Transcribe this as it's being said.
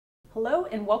Hello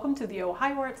and welcome to the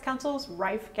Ohio Arts Council's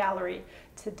Rife Gallery.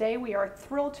 Today we are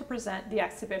thrilled to present the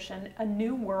exhibition, A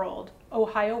New World,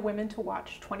 Ohio Women to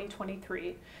Watch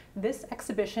 2023. This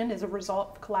exhibition is a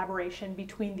result of collaboration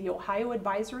between the Ohio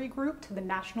Advisory Group to the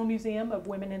National Museum of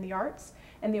Women in the Arts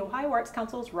and the Ohio Arts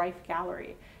Council's Rife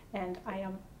Gallery. And I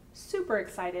am super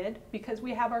excited because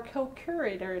we have our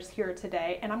co-curators here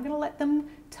today, and I'm going to let them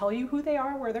tell you who they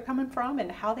are, where they're coming from, and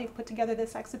how they've put together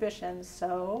this exhibition.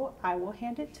 So I will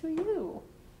hand it to you.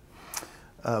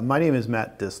 My name is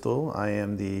Matt Distel. I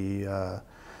am the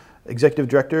executive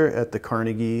director at the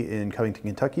Carnegie in Covington,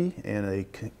 Kentucky, and a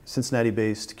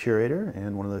Cincinnati-based curator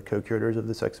and one of the co-curators of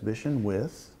this exhibition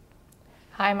with...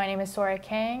 Hi, my name is Sso-Rha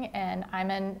Kang, and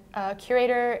I'm a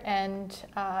curator and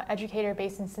educator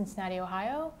based in Cincinnati,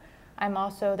 Ohio. I'm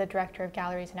also the Director of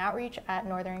Galleries and Outreach at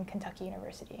Northern Kentucky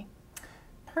University.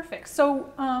 Perfect.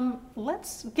 So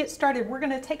let's get started. We're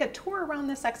going to take a tour around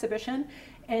this exhibition,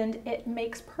 and it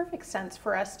makes perfect sense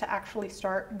for us to actually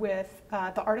start with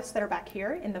the artists that are back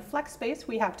here. In the flex space,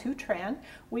 we have Tu Tran.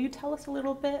 Will you tell us a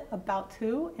little bit about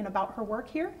Tu and about her work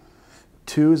here?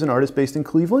 Tu is an artist based in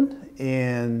Cleveland,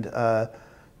 and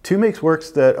Tu makes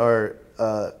works that are,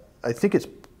 I think it's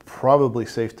probably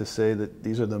safe to say that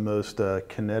these are the most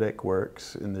kinetic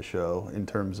works in the show in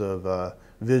terms of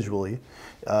visually.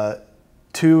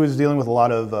 Tu is dealing with a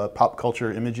lot of pop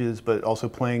culture images, but also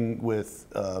playing with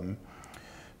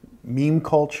meme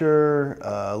culture,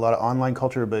 a lot of online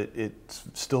culture, but it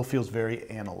still feels very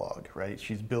analog, right?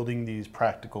 She's building these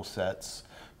practical sets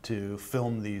to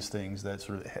film these things that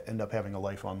sort of end up having a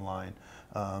life online.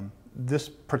 This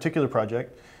particular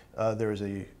project, there is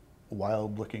a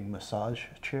wild-looking massage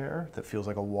chair that feels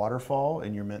like a waterfall,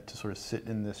 and you're meant to sort of sit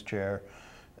in this chair,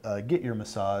 get your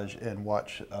massage, and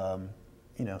watch,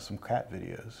 you know, some cat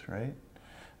videos, right?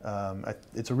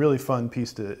 It's a really fun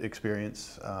piece to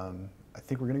experience. I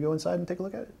think we're going to go inside and take a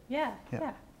look at it.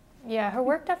 Yeah, her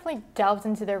work definitely delves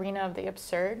into the arena of the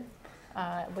absurd,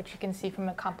 which you can see from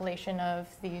a compilation of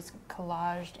these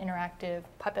collaged, interactive,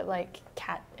 puppet-like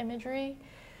cat imagery.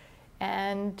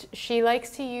 And she likes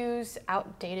to use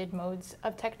outdated modes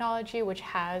of technology, which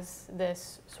has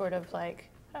this sort of like,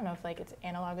 I don't know if like it's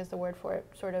analog is the word for it,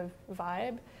 sort of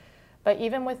vibe. But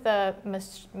even with the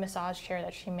massage chair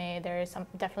that she made, there is some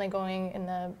definitely going in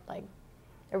the like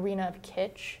arena of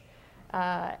kitsch.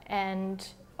 And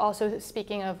also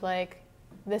speaking of like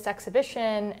this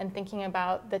exhibition and thinking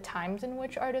about the times in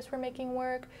which artists were making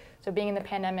work. So being in the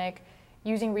pandemic,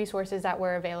 using resources that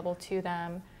were available to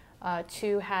them.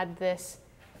 Tu had this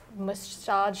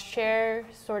massage chair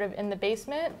sort of in the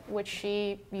basement, which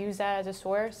she used that as a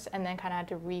source and then kind of had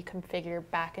to reconfigure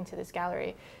back into this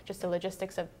gallery. Just the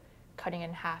logistics of cutting it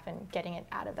in half and getting it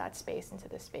out of that space into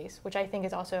this space, which I think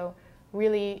is also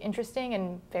really interesting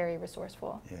and very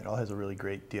resourceful. Yeah, it all has a really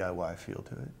great DIY feel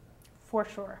to it. For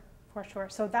sure, for sure.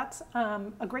 So that's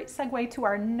a great segue to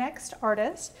our next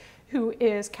artist, who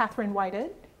is Catherine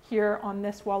Whited, here on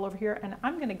this wall over here. And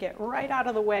I'm going to get right out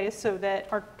of the way so that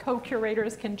our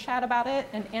co-curators can chat about it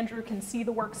and Andrew can see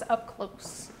the works up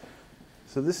close.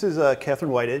 So this is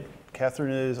Catherine Whited.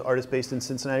 Catherine is an artist based in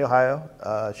Cincinnati,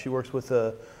 Ohio. She works with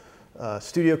a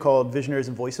studio called Visionaries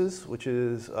and Voices, which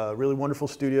is a really wonderful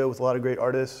studio with a lot of great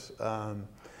artists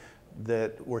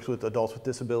that works with adults with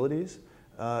disabilities.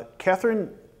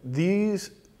 Catherine,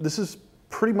 this is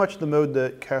pretty much the mode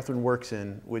that Catherine works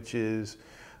in, which is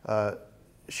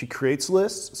she creates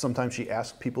lists. Sometimes she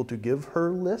asks people to give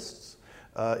her lists.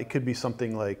 It could be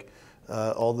something like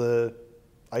all the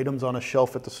items on a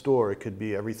shelf at the store. It could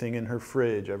be everything in her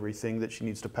fridge, everything that she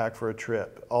needs to pack for a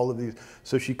trip, all of these.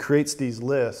 So she creates these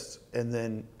lists and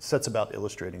then sets about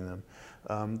illustrating them.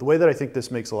 The way that I think this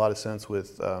makes a lot of sense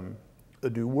with A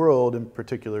New World in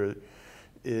particular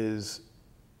is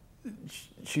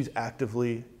she's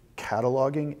actively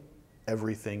cataloging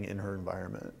everything in her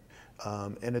environment.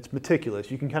 And it's meticulous.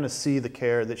 You can kind of see the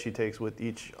care that she takes with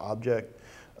each object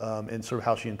and sort of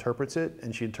how she interprets it.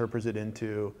 And she interprets it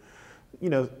into, you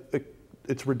know,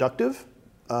 it's reductive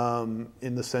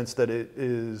in the sense that it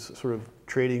is sort of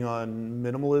trading on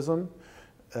minimalism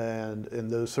and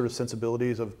those sort of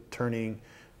sensibilities of turning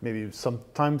maybe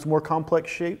sometimes more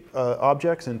complex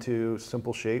objects into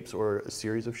simple shapes or a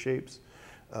series of shapes.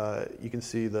 You can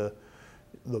see the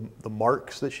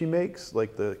marks that she makes,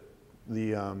 like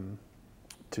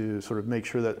to sort of make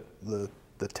sure that the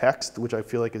text, which I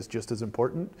feel like is just as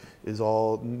important, is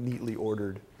all neatly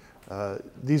ordered.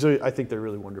 These are, I think they're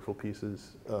really wonderful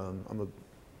pieces. I'm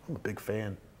a big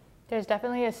fan. There's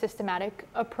definitely a systematic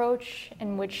approach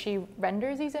in which she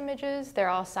renders these images. They're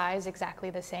all sized exactly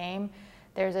the same.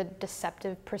 There's a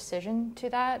deceptive precision to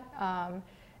that.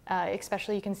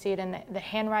 Especially you can see it in the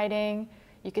handwriting.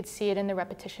 You could see it in the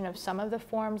repetition of some of the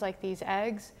forms, like these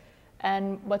eggs.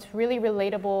 And what's really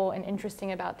relatable and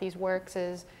interesting about these works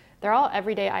is they're all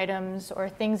everyday items or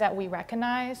things that we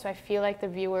recognize. So I feel like the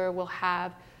viewer will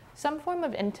have some form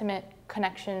of intimate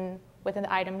connection with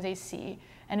the items they see.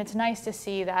 And it's nice to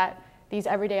see that these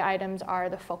everyday items are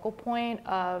the focal point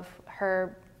of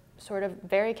her sort of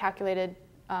very calculated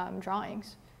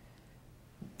drawings.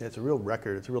 Yeah, it's a real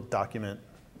record. It's a real document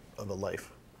of a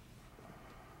life.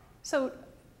 So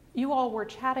you all were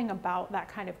chatting about that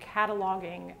kind of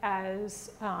cataloging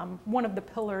as one of the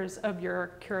pillars of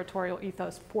your curatorial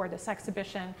ethos for this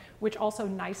exhibition, which also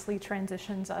nicely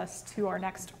transitions us to our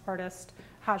next artist,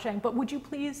 Ha Zhang. But would you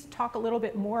please talk a little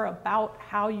bit more about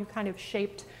how you kind of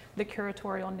shaped the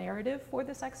curatorial narrative for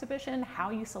this exhibition, how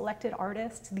you selected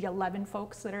artists, the 11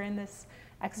 folks that are in this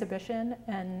exhibition,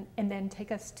 and then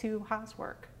take us to Ha's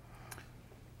work?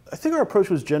 I think our approach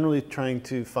was generally trying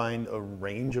to find a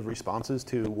range of responses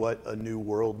to what a new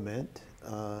world meant.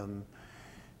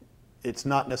 It's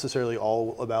not necessarily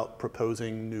all about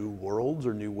proposing new worlds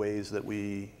or new ways that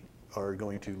we are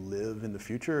going to live in the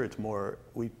future. It's more,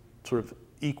 we sort of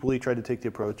equally try to take the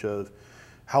approach of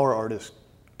how are artists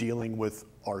dealing with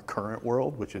our current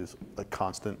world, which is a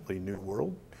constantly new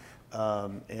world.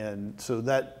 And so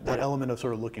that element of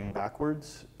sort of looking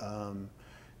backwards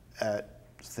at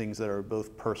things that are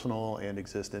both personal and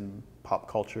exist in pop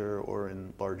culture or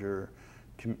in larger,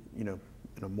 in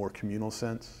a more communal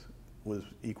sense was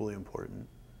equally important.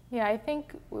 Yeah, I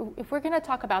think if we're going to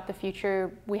talk about the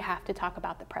future, we have to talk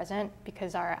about the present,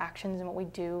 because our actions and what we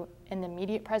do in the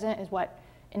immediate present is what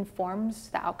informs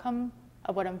the outcome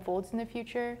of what unfolds in the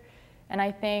future. And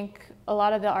I think a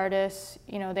lot of the artists,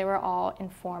 they were all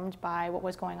informed by what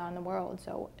was going on in the world.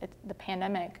 So the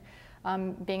pandemic,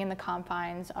 being in the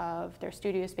confines of their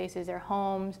studio spaces, their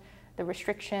homes, the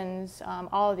restrictions,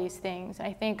 all of these things. And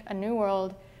I think A New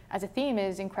World as a theme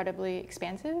is incredibly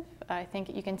expansive. I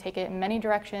think you can take it in many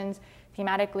directions,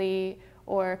 thematically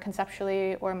or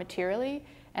conceptually or materially.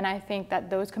 And I think that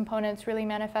those components really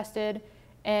manifested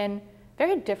in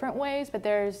very different ways, but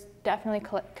there's definitely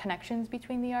connections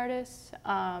between the artists.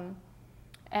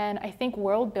 And I think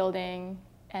world building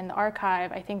and the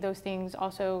archive, I think those things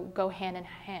also go hand in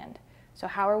hand. So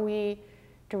how are we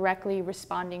directly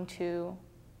responding to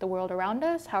the world around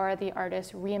us? How are the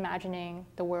artists reimagining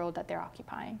the world that they're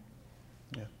occupying?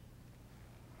 Yeah.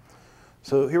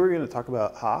 So here we're going to talk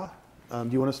about Ha. Do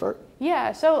you want to start?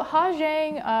 Yeah, so Ha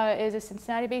Zhang is a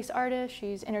Cincinnati-based artist.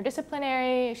 She's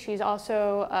interdisciplinary. She's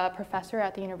also a professor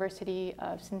at the University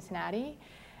of Cincinnati.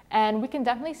 And we can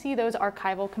definitely see those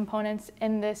archival components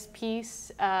in this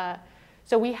piece.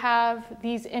 So we have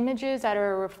these images that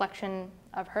are a reflection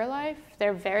of her life.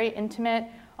 They're very intimate,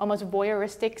 almost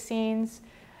voyeuristic scenes,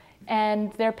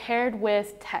 and they're paired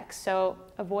with text, so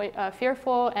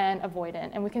fearful and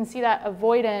avoidant. And we can see that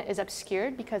avoidant is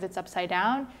obscured because it's upside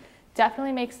down.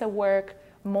 Definitely makes the work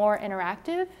more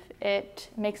interactive. It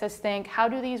makes us think, how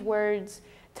do these words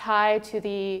tie to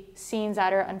the scenes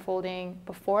that are unfolding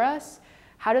before us?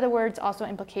 How do the words also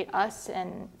implicate us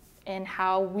and in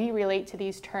how we relate to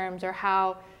these terms, or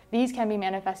how these can be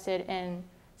manifested in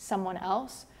someone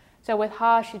else? So with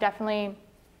Ha, she definitely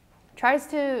tries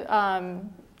to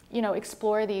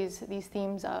explore these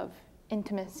themes of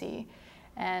intimacy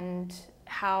and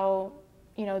how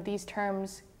these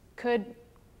terms could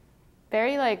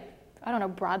very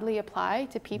broadly apply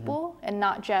to people, and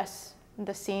not just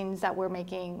the scenes that we're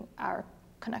making our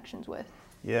connections with.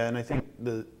 Yeah, and I think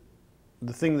the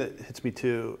thing that hits me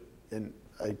too, and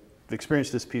I've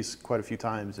experienced this piece quite a few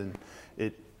times, and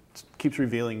it keeps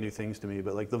revealing new things to me,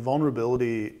 but like the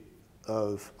vulnerability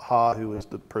of Ha, who is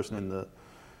the person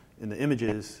in the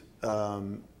images,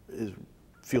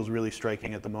 feels really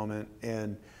striking at the moment.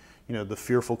 And the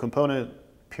fearful component,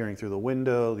 peering through the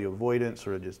window, the avoidance,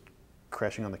 sort of just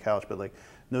crashing on the couch, but like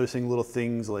noticing little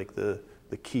things like the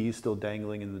keys still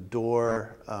dangling in the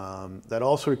door, that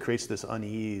all sort of creates this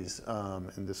unease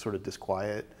and this sort of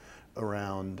disquiet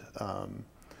around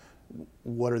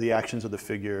what are the actions of the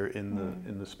figure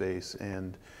in the space.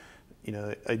 And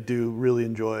I do really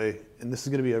enjoy, and this is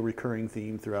going to be a recurring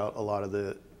theme throughout a lot of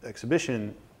the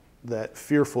exhibition, that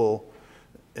fearful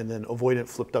and then avoidant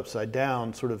flipped upside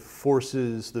down sort of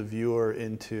forces the viewer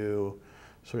into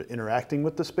sort of interacting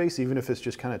with the space, even if it's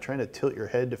just kind of trying to tilt your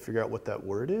head to figure out what that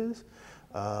word is.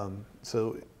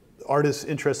 So artists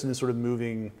interested in sort of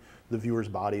moving the viewer's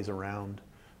bodies around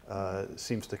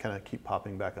seems to kind of keep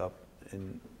popping back up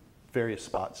in various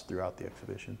spots throughout the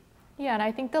exhibition. Yeah, and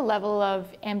I think the level of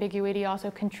ambiguity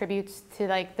also contributes to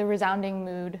like the resounding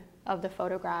mood of the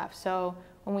photograph. So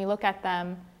when we look at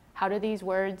them, how do these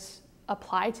words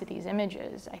apply to these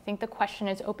images? I think the question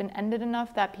is open-ended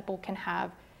enough that people can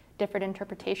have different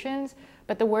interpretations,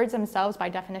 but the words themselves by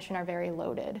definition are very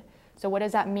loaded. So what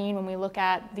does that mean when we look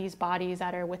at these bodies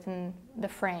that are within the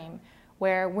frame,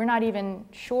 where we're not even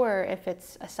sure if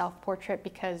it's a self-portrait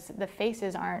because the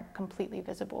faces aren't completely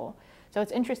visible? So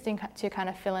it's interesting to kind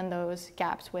of fill in those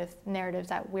gaps with narratives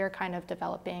that we're kind of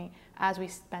developing as we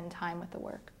spend time with the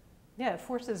work. Yeah, it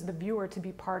forces the viewer to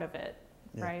be part of it,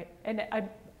 right? And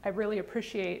I really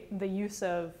appreciate the use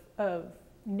of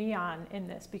neon in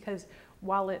this, because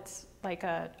while it's like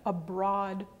a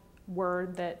broad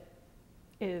word that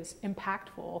is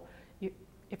impactful,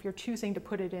 if you're choosing to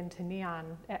put it into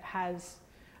neon, it has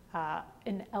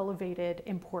an elevated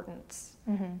importance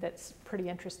that's pretty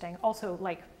interesting. Also,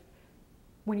 like,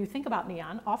 when you think about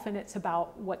neon, often it's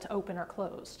about what's open or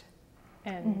closed.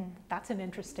 And that's an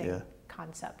interesting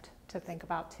concept to think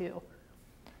about too.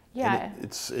 Yeah. And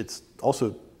it's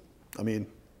also, I mean,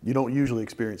 you don't usually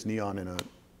experience neon in a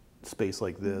space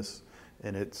like this.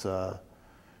 And it's,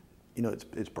 you know,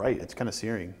 it's bright, it's kind of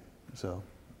searing. So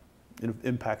it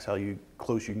impacts how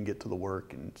close you can get to the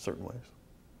work in certain ways.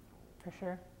 For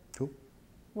sure. Cool.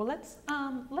 Well,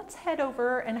 let's head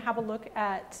over and have a look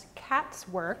at Kat's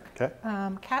work. Okay.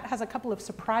 Kat has a couple of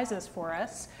surprises for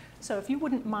us. So if you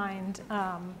wouldn't mind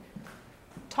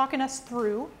talking us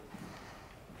through.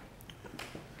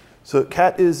 So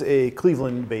Kat is a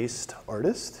Cleveland-based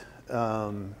artist.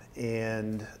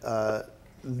 And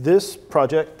this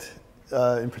project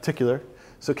in particular,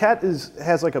 so Kat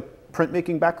has like a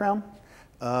printmaking background.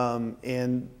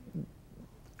 And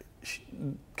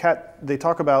Kat, they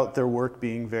talk about their work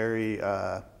being very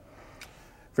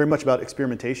much about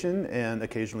experimentation and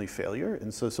occasionally failure.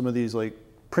 And so some of these like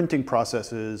printing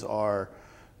processes are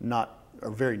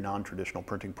very non-traditional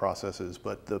printing processes,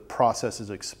 but the process is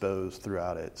exposed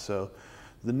throughout it. So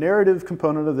the narrative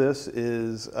component of this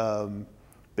is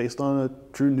based on a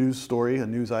true news story, a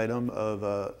news item of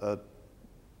an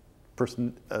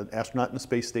astronaut in a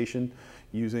space station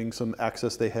using some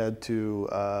access they had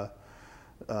to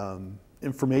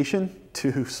information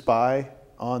to spy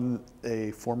on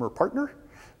a former partner.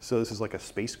 So this is like a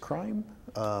space crime,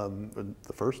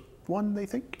 the first one, they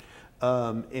think.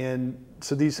 And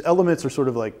so these elements are sort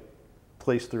of like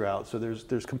placed throughout. So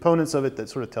there's components of it that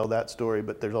sort of tell that story,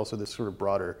 but there's also this sort of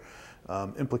broader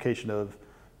implication of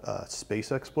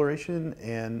space exploration.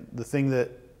 And the thing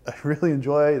that I really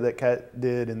enjoy that Kat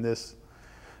did in this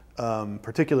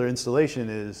particular installation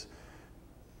is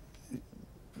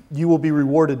you will be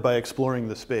rewarded by exploring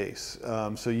the space.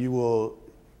 So you will,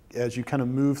 as you kind of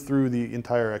move through the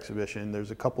entire exhibition,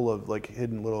 there's a couple of like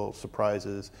hidden little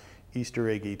surprises, Easter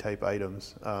eggy type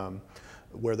items,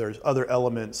 where there's other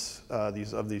elements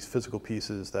of these physical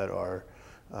pieces that are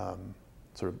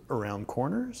sort of around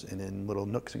corners and in little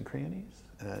nooks and crannies.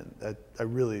 And I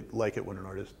really like it when an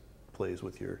artist plays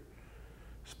with your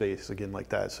space again like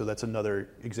that. So that's another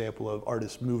example of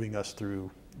artists moving us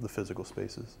through the physical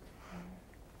spaces.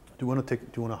 Do you want to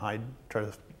try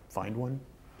to find one?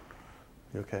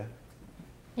 You okay?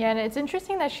 Yeah, and it's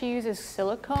interesting that she uses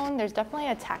silicone. There's definitely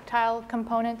a tactile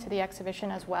component to the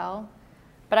exhibition as well.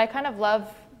 But I kind of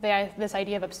love this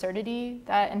idea of absurdity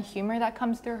and humor that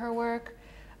comes through her work,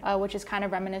 which is kind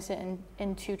of reminiscent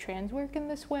into trans work in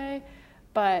this way.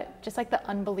 But just like the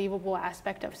unbelievable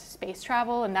aspect of space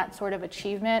travel and that sort of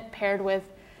achievement paired with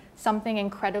something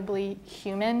incredibly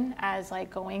human as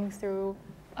like going through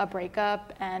a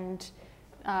breakup and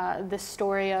the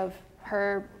story of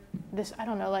her, I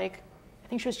don't know, like, I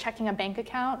think she was checking a bank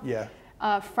account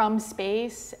from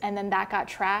space, and then that got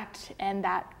tracked, and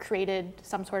that created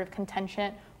some sort of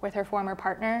contention with her former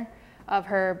partner of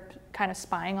her kind of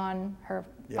spying on her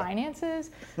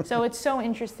finances. So it's so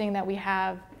interesting that we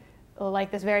have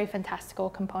like this very fantastical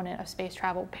component of space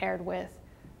travel paired with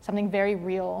something very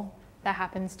real that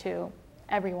happens to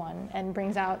everyone and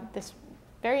brings out this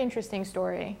very interesting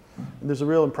story. And there's a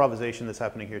real improvisation that's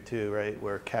happening here too, right?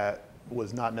 Where Kat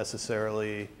was not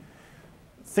necessarily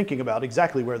thinking about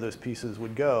exactly where those pieces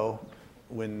would go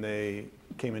when they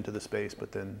came into the space,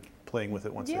 but then playing with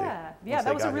it once they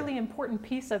that was a really important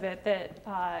piece of it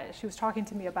that she was talking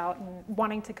to me about, and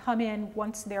wanting to come in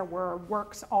once there were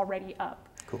works already up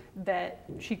that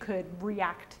she could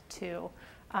react to.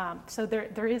 So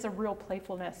there is a real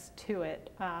playfulness to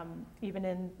it, even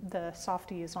in the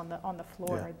softies on the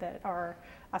floor that are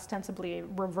ostensibly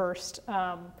reversed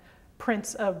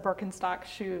prints of Birkenstock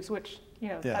shoes, which, you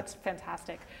know, that's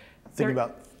fantastic. Think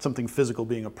about something physical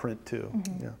being a print too.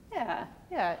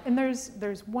 Yeah. And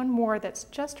there's one more that's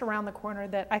just around the corner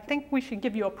that I think we should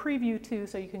give you a preview to,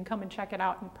 so you can come and check it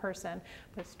out in person.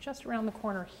 But it's just around the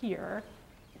corner here.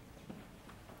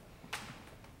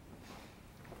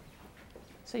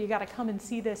 So you got to come and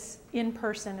see this in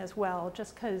person as well,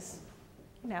 just because,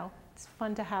 you know, it's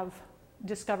fun to have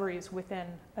discoveries within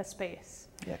a space.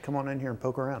 Yeah, come on in here and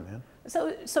poke around, man.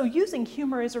 So using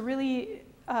humor is a really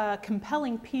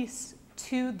compelling piece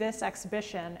to this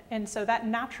exhibition, and so that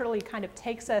naturally kind of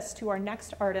takes us to our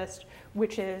next artist,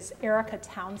 which is Erica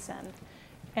Townsend.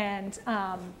 And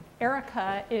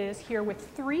Erica is here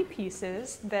with 3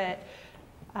 pieces that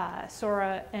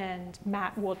Sso-Rha and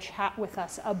Matt will chat with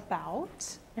us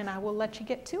about, and I will let you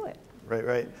get to it.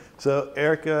 Right. So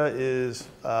Erica is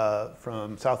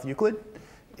from South Euclid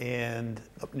and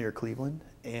up near Cleveland,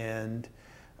 and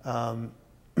a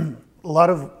lot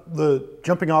of the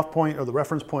jumping off point or the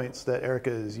reference points that Erica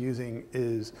is using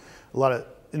is a lot of,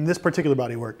 in this particular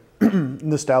body work,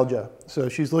 nostalgia. So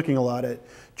she's looking a lot at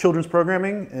children's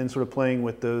programming and sort of playing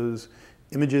with those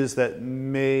images that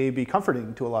may be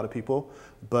comforting to a lot of people,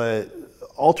 but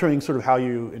altering sort of how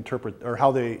you interpret, or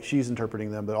how she's interpreting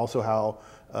them, but also how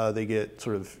they get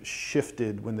sort of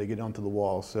shifted when they get onto the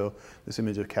wall. So this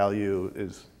image of Caillou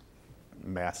is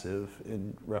massive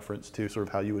in reference to sort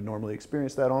of how you would normally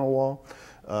experience that on a wall.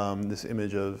 This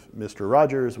image of Mr.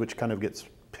 Rogers, which kind of gets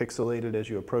pixelated as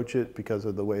you approach it because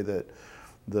of the way that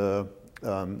the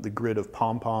grid of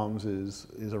pom-poms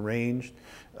is arranged.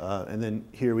 And then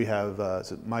here we have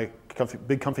my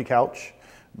big comfy couch,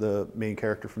 the main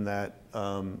character from that,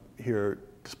 here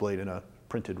displayed in a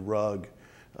printed rug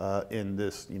in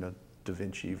this, you know, Da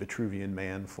Vinci Vitruvian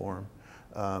Man form.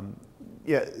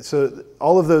 Yeah, so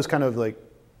all of those kind of like,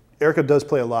 Erica does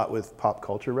play a lot with pop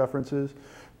culture references,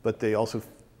 but they also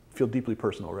feel deeply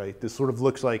personal, right? This sort of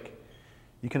looks like,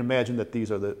 you can imagine that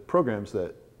these are the programs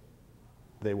that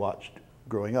they watched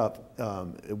growing up,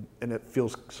 and it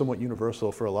feels somewhat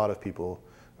universal for a lot of people.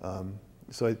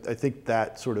 So I think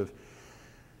that sort of,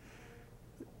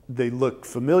 they look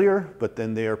familiar, but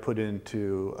then they are put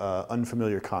into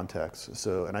unfamiliar contexts.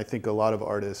 So, and I think a lot of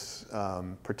artists,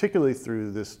 particularly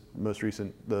through this most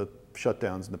recent, the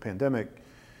shutdowns and the pandemic,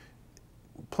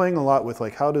 playing a lot with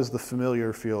like, how does the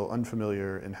familiar feel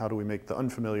unfamiliar, and how do we make the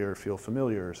unfamiliar feel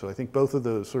familiar? So I think both of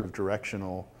those sort of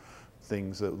directional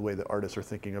things, the way that artists are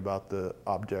thinking about the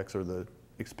objects or the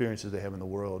experiences they have in the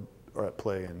world, are at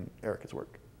play in Erica's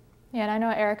work. Yeah, and I know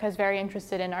Erica is very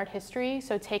interested in art history,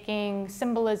 so taking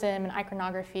symbolism and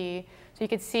iconography, so you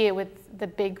could see it with the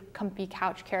big comfy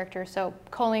couch character, so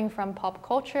pulling from pop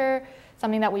culture,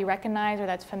 something that we recognize or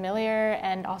that's familiar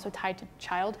and also tied to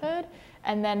childhood,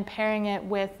 and then pairing it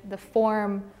with the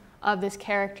form of this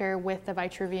character with the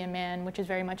Vitruvian Man, which is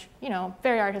very much, you know,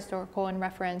 very art historical in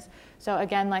reference. So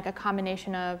again, like a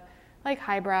combination of like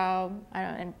highbrow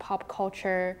and pop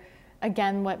culture.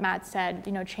 Again, what Matt said,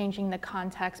 you know, changing the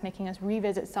context, making us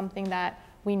revisit something that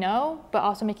we know, but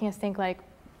also making us think like,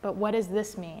 but what does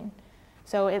this mean?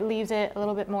 So it leaves it a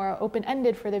little bit more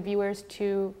open-ended for the viewers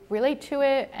to relate to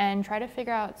it and try to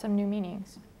figure out some new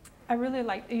meanings. I really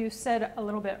like, you said a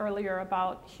little bit earlier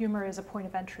about humor as a point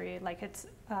of entry, like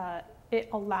it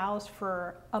allows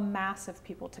for a mass of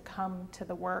people to come to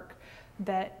the work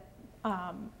that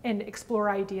and explore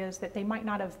ideas that they might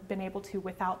not have been able to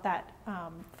without that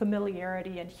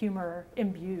familiarity and humor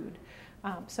imbued.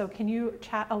 So can you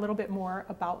chat a little bit more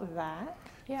about that?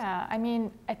 Yeah, I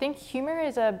mean, I think humor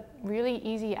is a really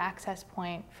easy access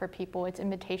point for people. It's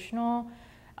invitational.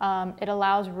 It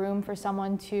allows room for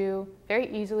someone to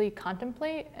very easily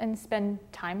contemplate and spend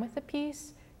time with the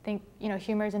piece. I think, you know,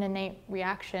 humor is an innate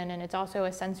reaction, and it's also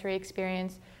a sensory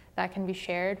experience that can be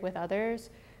shared with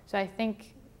others. So I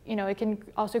think, you know, it can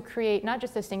also create not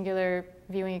just a singular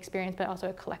viewing experience, but also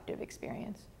a collective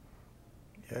experience.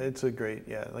 Yeah, it's a great,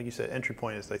 like you said, entry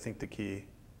point is, I think, the key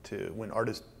to when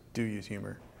artists do use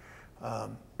humor.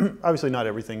 Obviously not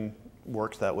everything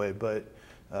works that way, but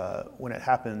when it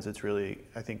happens, it's really,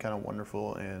 I think, kind of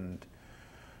wonderful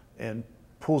and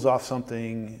pulls off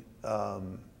something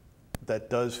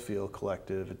that does feel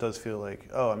collective. It does feel like,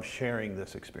 oh, I'm sharing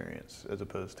this experience, as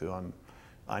opposed to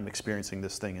I'm experiencing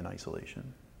this thing in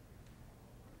isolation.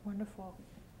 Wonderful.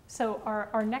 So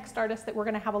our next artist that we're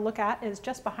going to have a look at is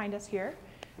just behind us here,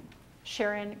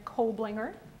 Sharon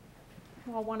Koblinger.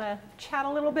 I want to chat a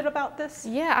little bit about this.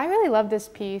 Yeah, I really love this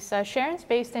piece. Sharon's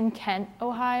based in Kent,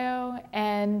 Ohio,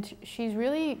 and she's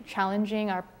really challenging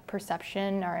our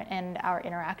perception and our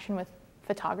interaction with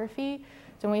photography.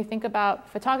 So when we think about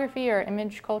photography or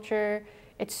image culture,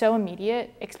 it's so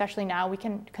immediate, especially now. We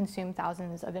can consume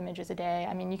thousands of images a day.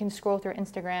 I mean, you can scroll through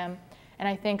Instagram, and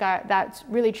I think that's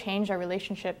really changed our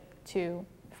relationship to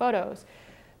photos.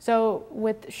 So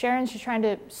with Sharon, she's trying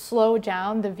to slow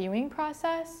down the viewing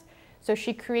process. So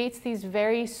she creates these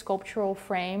very sculptural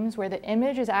frames where the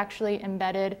image is actually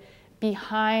embedded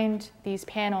behind these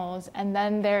panels, and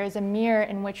then there is a mirror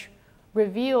in which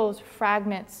reveals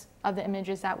fragments of the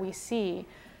images that we see.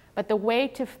 But the way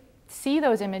to see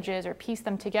those images or piece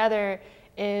them together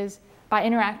is by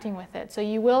interacting with it. So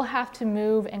you will have to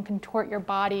move and contort your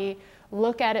body,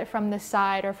 look at it from the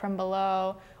side or from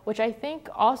below, which I think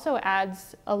also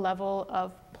adds a level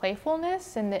of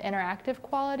playfulness in the interactive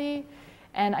quality.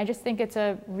 And I just think it's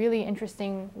a really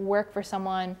interesting work for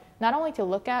someone not only to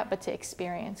look at, but to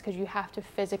experience, because you have to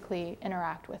physically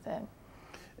interact with it.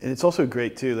 And it's also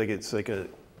great too, like it's like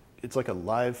a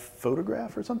live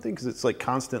photograph or something, because it's like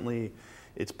constantly,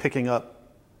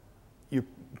 you're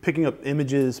picking up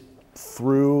images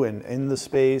through and in the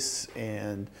space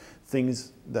and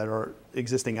things that are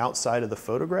existing outside of the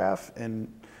photograph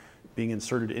and being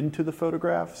inserted into the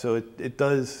photograph. So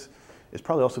it's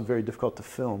probably also very difficult to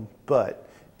film, but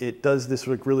it does this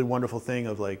like really wonderful thing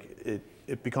of like,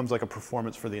 it becomes like a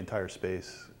performance for the entire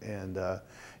space. And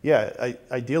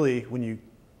ideally when you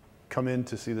come in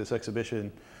to see this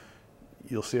exhibition,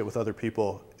 you'll see it with other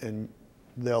people and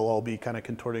they'll all be kind of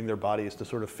contorting their bodies to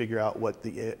sort of figure out what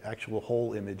the actual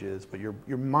whole image is, but your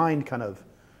mind kind of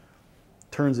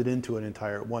turns it into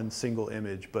one single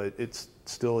image, but it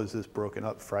still is this broken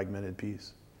up, fragmented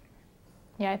piece.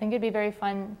 Yeah, I think it'd be very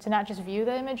fun to not just view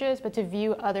the images, but to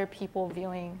view other people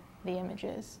viewing the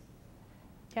images.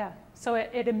 Yeah, so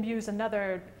it imbues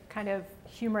another kind of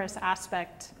humorous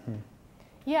aspect.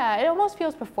 Yeah, it almost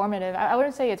feels performative. I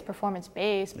wouldn't say it's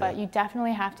performance-based, but you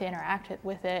definitely have to interact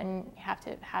with it and you have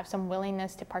to have some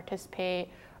willingness to participate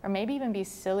or maybe even be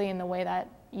silly in the way that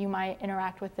you might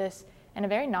interact with this in a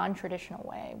very non-traditional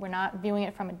way. We're not viewing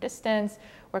it from a distance.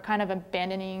 We're kind of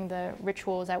abandoning the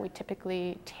rituals that we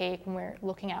typically take when we're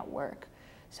looking at work.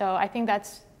 So I think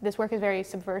this work is very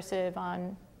subversive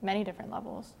on many different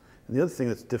levels. And the other thing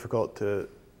that's difficult to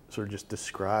sort of just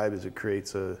describe is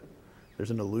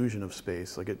there's an illusion of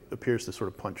space. Like it appears to sort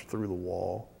of punch through the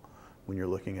wall when you're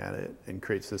looking at it and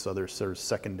creates this other sort of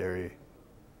secondary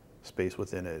space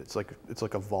within it. It's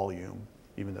like a volume,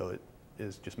 even though it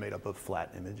is just made up of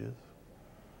flat images.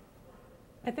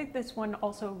 I think this one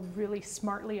also really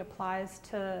smartly applies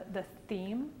to the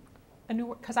theme,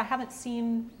 because I haven't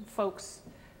seen folks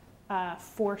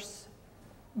force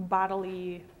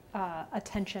bodily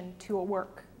attention to a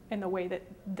work in the way that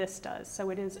this does. So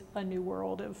it is a new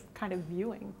world of kind of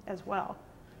viewing as well.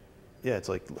 Yeah, it's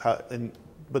like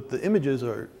but the images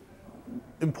are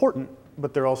important,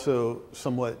 but they're also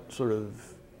somewhat sort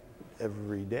of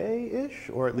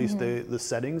everyday-ish, or at least the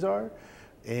settings are.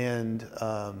 And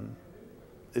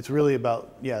it's really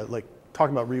about, like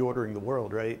talking about reordering the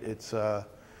world, right?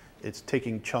 It's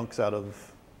taking chunks out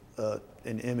of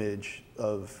an image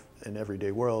of an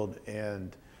everyday world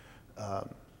and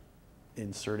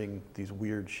inserting these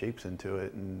weird shapes into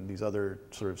it and these other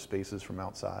sort of spaces from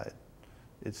outside.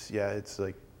 It's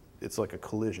like a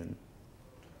collision.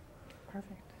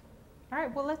 Perfect. All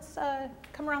right, well, let's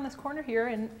come around this corner here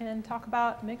and talk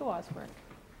about Migawa's work.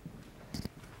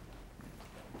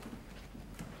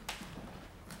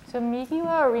 So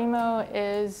Migawa Arimo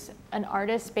is an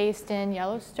artist based in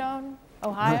Yellowstone,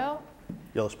 Ohio.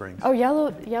 Yellow Springs. Oh,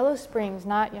 Yellow Springs,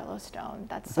 not Yellowstone.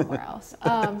 That's somewhere else.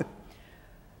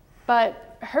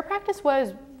 But her practice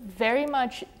was very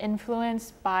much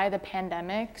influenced by the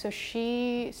pandemic. So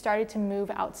she started to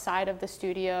move outside of the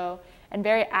studio and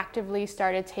very actively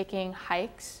started taking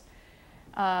hikes.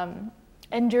 And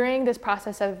during this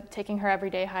process of taking her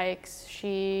everyday hikes,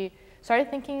 she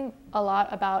started thinking a lot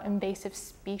about invasive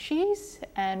species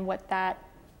and what that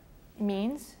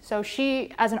means. So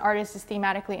she, as an artist, is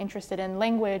thematically interested in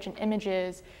language and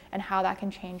images and how that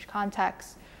can change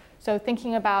context. So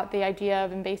thinking about the idea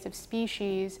of invasive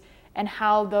species and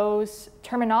how those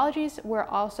terminologies were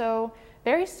also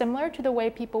very similar to the way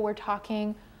people were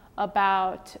talking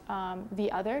about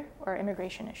the other or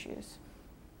immigration issues.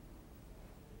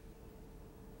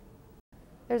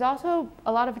 There's also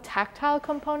a lot of tactile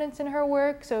components in her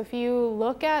work. So if you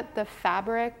look at the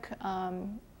fabric,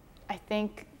 I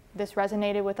think this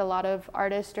resonated with a lot of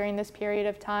artists during this period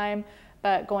of time,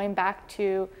 but going back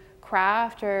to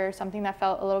craft or something that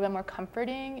felt a little bit more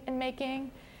comforting in making.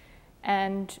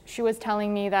 And she was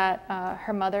telling me that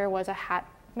her mother was a hat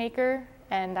maker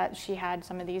and that she had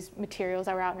some of these materials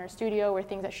that were out in her studio were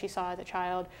things that she saw as a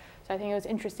child. So I think it was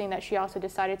interesting that she also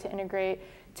decided to integrate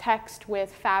text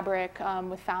with fabric,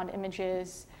 with found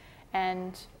images,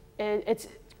 and it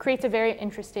creates a very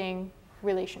interesting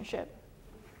relationship.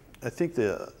 I think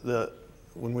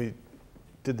when we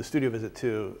did the studio visit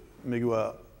too,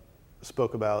 Migawa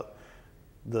spoke about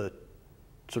the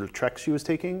sort of treks she was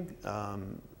taking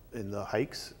in the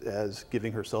hikes as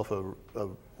giving herself a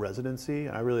residency.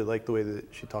 And I really like the way that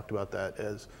she talked about that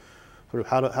as sort of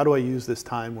how do I use this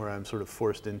time where I'm sort of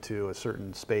forced into a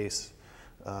certain space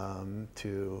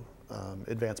to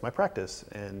advance my practice.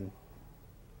 And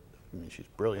I mean, she's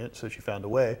brilliant, so she found a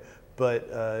way. But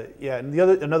yeah, and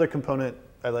another component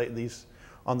I like, these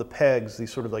on the pegs,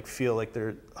 these sort of like feel like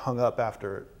they're hung up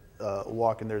after a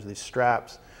walk, and there's these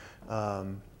straps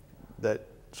that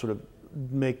sort of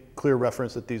make clear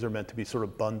reference that these are meant to be sort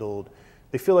of bundled.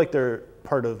 They feel like they're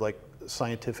part of like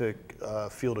scientific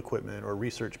field equipment or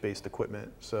research-based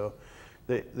equipment. So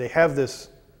they have this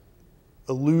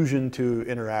allusion to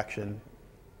interaction.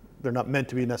 They're not meant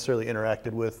to be necessarily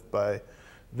interacted with by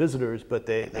visitors, but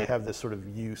they have this sort of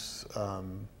use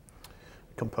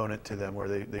component to them where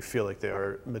they feel like they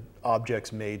are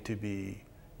objects made to be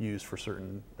used for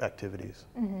certain activities.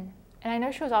 Mm-hmm. And I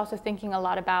know she was also thinking a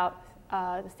lot about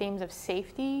the themes of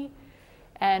safety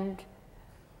and,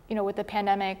 you know, with the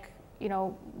pandemic, you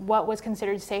know, what was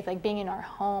considered safe, like being in our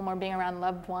home or being around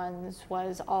loved ones,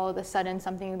 was all of a sudden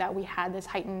something that we had this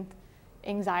heightened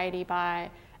anxiety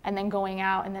by, and then going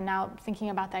out and then now thinking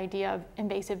about the idea of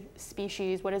invasive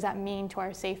species. What does that mean to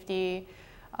our safety?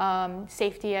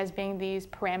 Safety as being these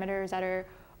parameters that are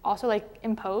also like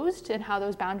imposed, and how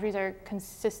those boundaries are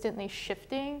consistently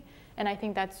shifting. And I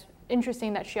think that's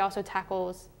interesting that she also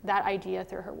tackles that idea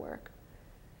through her work.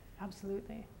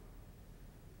 Absolutely.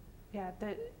 Yeah,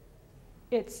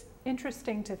 it's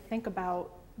interesting to think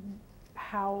about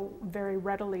how very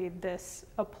readily this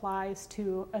applies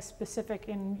to a specific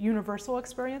and universal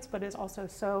experience, but is also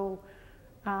so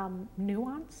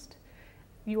nuanced.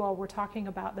 You all were talking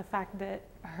about the fact that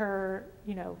her,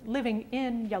 you know, living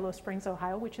in Yellow Springs,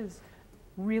 Ohio, which is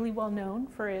really well known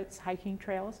for its hiking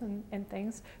trails and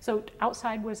things. So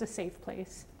outside was a safe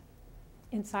place.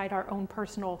 Inside our own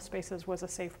personal spaces was a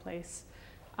safe place.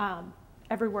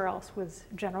 Everywhere else was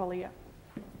generally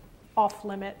off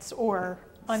limits or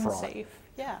unsafe.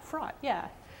 Fraught. Yeah, fraught, yeah.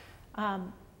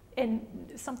 And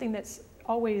something that's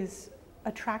always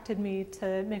attracted me to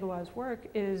Migawa's work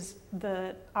is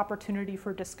the opportunity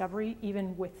for discovery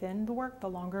even within the work. The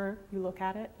longer you look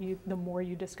at it, the more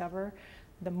you discover,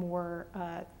 the more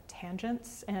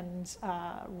tangents and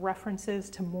references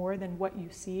to more than what you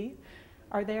see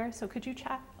are there. So could you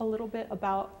chat a little bit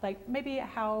about like maybe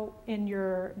how in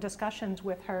your discussions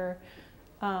with her,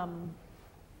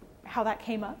 how that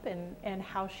came up and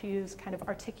how she's kind of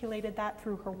articulated that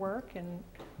through her work and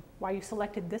why you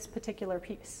selected this particular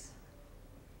piece?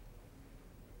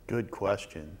 Good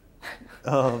question.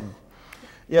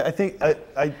 Yeah, I think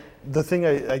I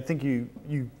think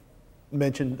you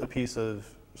mentioned a piece of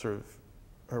sort of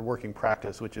her working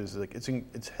practice, which is like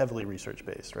it's heavily research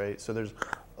based, right? So there's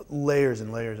layers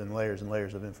and layers and layers and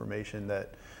layers of information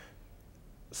that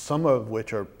some of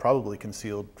which are probably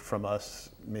concealed from us,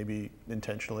 maybe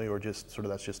intentionally, or just sort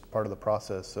of that's just part of the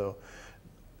process. So,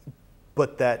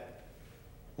 but that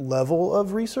level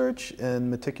of research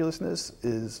and meticulousness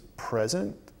is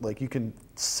present. Like you can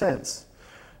sense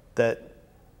that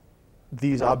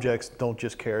these objects don't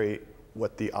just carry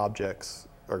what the objects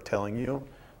are telling you.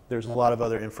 There's a lot of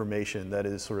other information that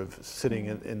is sort of sitting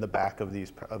in the back of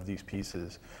these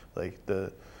pieces, like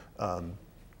the.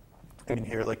 I can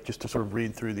hear, like, just to sort of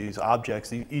read through these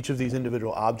objects, each of these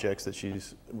individual objects that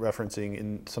she's referencing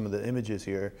in some of the images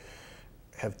here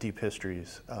have deep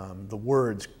histories. The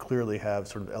words clearly have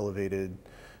sort of elevated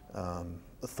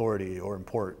authority or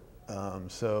import.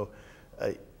 So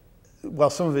while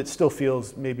some of it still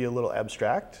feels maybe a little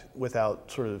abstract without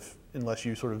sort of, unless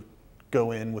you sort of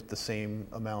go in with the same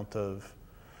amount of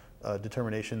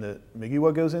determination that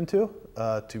Migawa goes into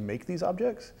to make these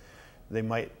objects, it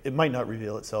might not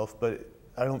reveal itself, but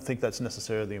I don't think that's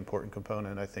necessarily the important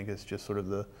component. I think it's just sort of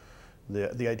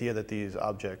the idea that these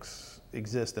objects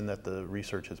exist and that the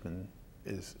research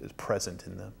is present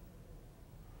in them.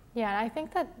 Yeah, and I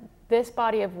think that this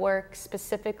body of work,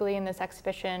 specifically in this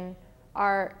exhibition,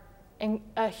 are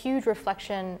a huge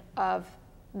reflection of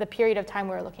the period of time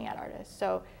we're looking at artists.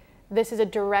 So this is a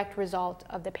direct result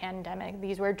of the pandemic.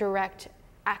 These were direct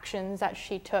actions that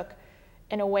she took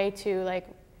in a way to like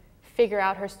figure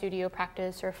out her studio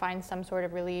practice or find some sort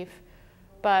of relief.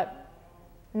 But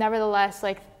nevertheless,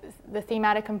 like the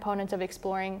thematic components of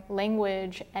exploring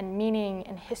language and meaning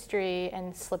and history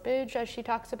and slippage, as she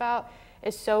talks about,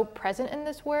 is so present in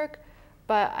this work.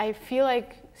 But I feel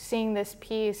like seeing this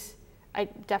piece, I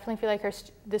definitely feel like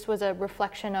this was a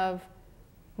reflection of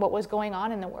what was going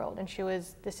on in the world. And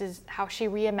this is how she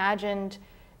reimagined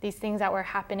these things that were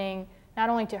happening, not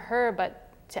only to her,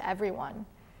 but to everyone.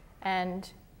 And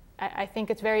I think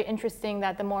it's very interesting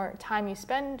that the more time you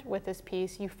spend with this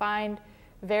piece, you find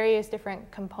various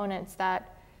different components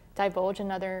that divulge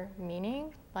another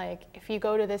meaning. Like if you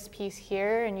go to this piece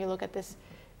here and you look at this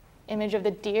image of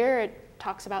the deer, it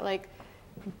talks about like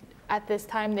at this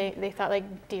time they thought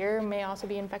like deer may also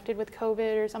be infected with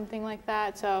COVID or something like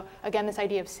that. So again, this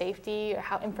idea of safety, or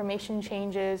how information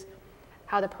changes,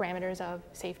 how the parameters of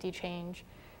safety change,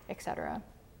 etc.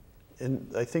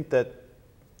 And I think that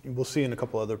we'll see in a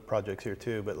couple other projects here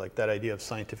too, but like that idea of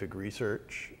scientific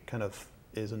research kind of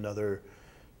is another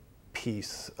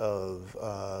piece of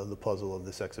the puzzle of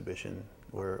this exhibition,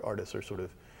 where artists are sort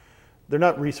of, they're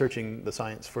not researching the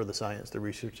science for the science, they're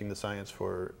researching the science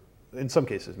for, in some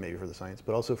cases maybe for the science,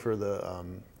 but also for the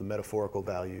metaphorical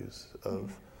values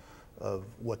of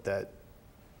what that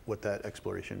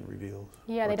exploration reveals.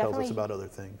 Yeah, or they tells definitely us about other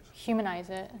things. humanize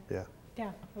it. Yeah.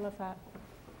 Yeah, I love that.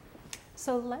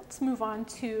 So let's move on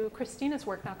to Christina's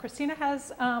work now. Christina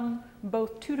has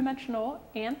both two-dimensional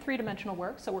and three-dimensional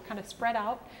work, so we're kind of spread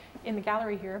out in the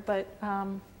gallery here, but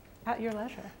at your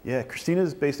leisure. Yeah,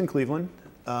 Christina's based in Cleveland,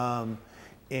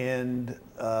 and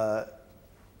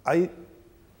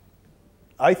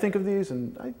I think of these,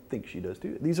 and I think she does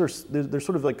too. These are they're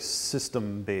sort of like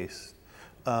system-based.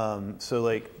 So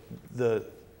like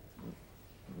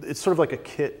it's sort of like a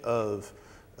kit of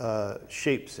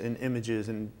shapes and images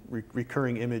and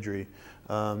recurring imagery.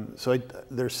 So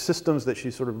there's systems that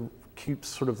she sort of keeps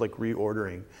sort of like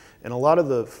reordering, and a lot of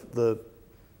the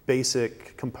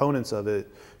basic components of it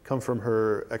come from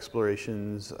her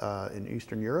explorations in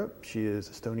Eastern Europe. She is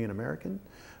Estonian American.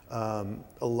 A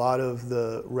lot of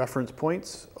the reference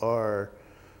points are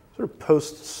sort of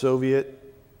post-Soviet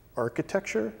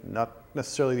architecture, not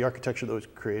necessarily the architecture that was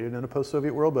created in a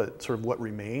post-Soviet world, but sort of what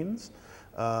remains.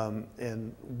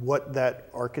 And what that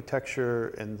architecture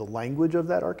and the language of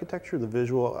that architecture, the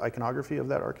visual iconography of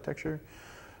that architecture,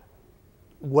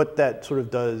 what that sort of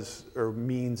does or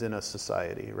means in a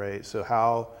society, right? So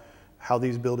how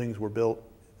these buildings were built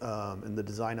and the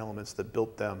design elements that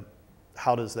built them,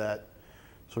 how does that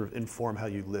sort of inform how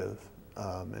you live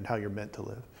and how you're meant to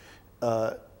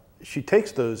live? She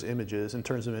takes those images and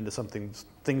turns them into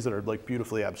things that are like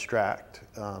beautifully abstract,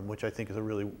 which I think is a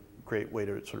really great way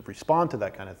to sort of respond to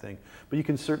that kind of thing. But you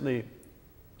can certainly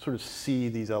sort of see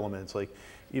these elements, like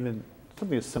even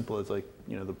something as simple as like,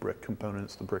 you know, the brick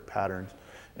components, the brick patterns,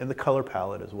 and the color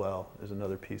palette as well is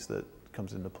another piece that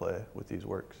comes into play with these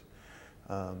works.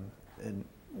 And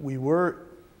we were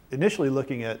initially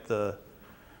looking at the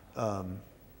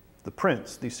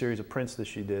prints, these series of prints that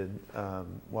she did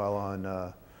while on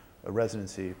a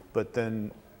residency, but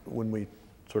then when we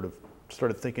sort of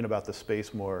started thinking about the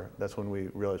space more, that's when we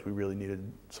realized we really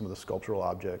needed some of the sculptural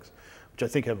objects, which I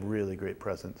think have really great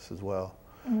presence as well.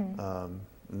 Mm-hmm.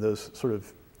 And those sort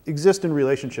of exist in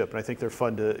relationship, and I think they're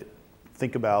fun to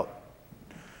think about.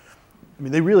 I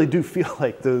mean, they really do feel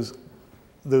like those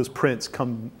prints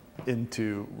come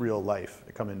into real life,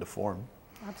 they come into form.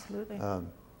 Absolutely.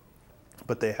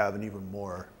 But they have an even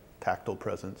more tactile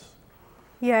presence.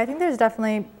 Yeah, I think there's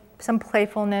definitely some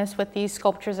playfulness with these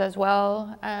sculptures as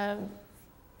well.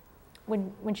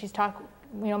 When she's talked,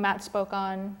 you know, Matt spoke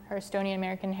on her Estonian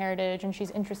American heritage, and she's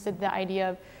interested in the idea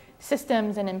of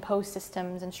systems and imposed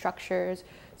systems and structures.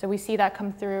 So we see that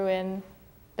come through in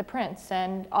the prints,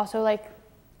 and also like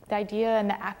the idea and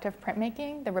the act of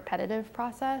printmaking, the repetitive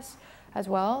process as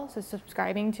well. So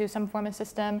subscribing to some form of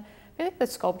system. I feel like the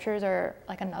sculptures are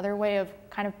like another way of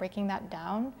kind of breaking that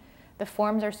down. The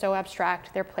forms are so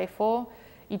abstract, they're playful.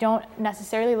 You don't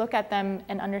necessarily look at them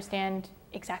and understand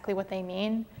exactly what they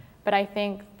mean, but I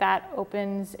think that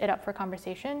opens it up for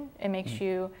conversation. It makes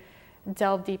you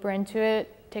delve deeper into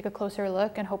it, take a closer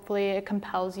look, and hopefully it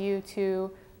compels you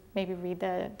to maybe read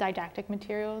the didactic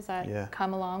materials that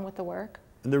come along with the work.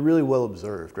 And they're really well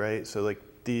observed, right? So like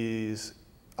these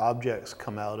objects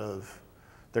come out of,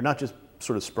 they're not just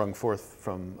sort of sprung forth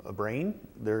from a brain,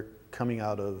 they're coming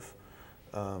out of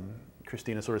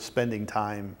Christina sort of spending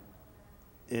time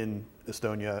in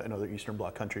Estonia and other Eastern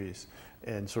Bloc countries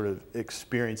and sort of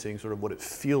experiencing sort of what it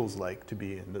feels like to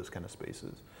be in those kind of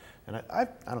spaces. And I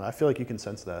don't know, I feel like you can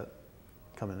sense that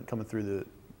coming through the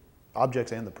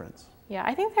objects and the prints. Yeah,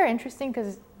 I think they're interesting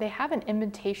because they have an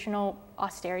invitational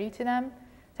austerity to them.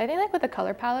 So I think like with the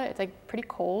color palette, it's like pretty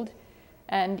cold.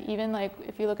 And even like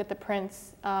if you look at the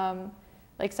prints,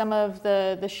 like some of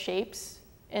the shapes,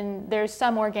 and there's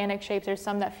some organic shapes, there's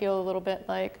some that feel a little bit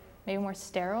like maybe more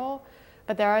sterile,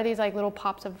 but there are these like little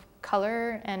pops of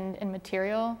color and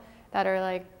material that are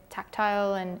like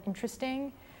tactile and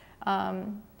interesting.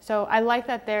 So I like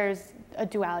that there's a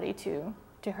duality to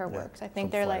her works. I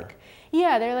think they're flair. Like,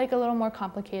 yeah, they're like a little more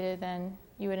complicated than,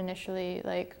 you would initially,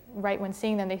 like, right when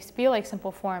seeing them, they feel like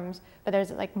simple forms, but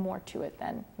there's like more to it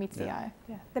than meets the eye.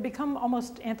 Yeah, they become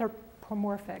almost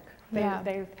anthropomorphic. They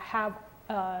have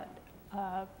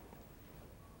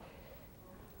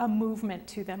a movement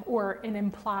to them, or an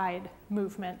implied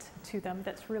movement to them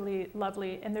that's really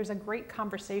lovely. And there's a great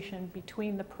conversation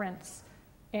between the prints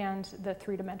and the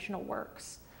three-dimensional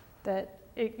works that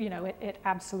it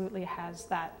absolutely has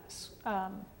that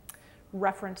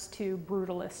reference to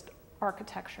brutalist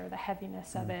architecture, the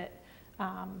heaviness of it,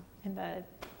 and the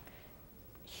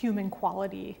human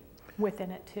quality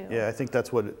within it too. Yeah, I think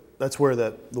that's where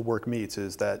the work meets,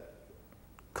 is that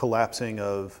collapsing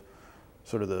of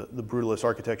sort of the brutalist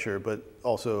architecture, but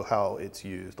also how it's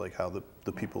used, like how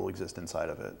the people exist inside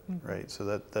of it, right?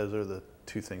 So those are the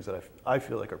two things that I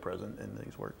feel like are present in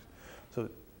these works. So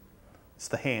it's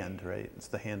the hand, right? It's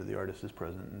the hand of the artist is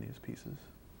present in these pieces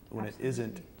when Absolutely. it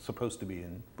isn't supposed to be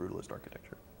in brutalist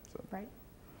architecture. So. Right,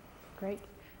 great.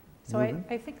 So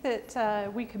I think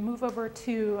that we can move over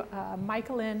to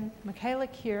Michaela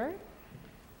Kier,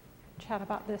 chat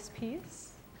about this piece.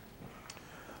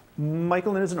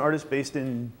 Michael is an artist based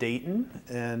in Dayton,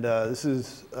 and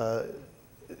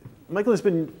Michael has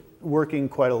been working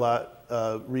quite a lot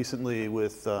recently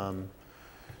with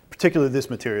particularly this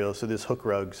material, so this hook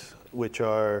rugs, which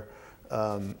are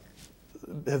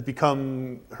have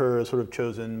become her sort of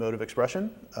chosen mode of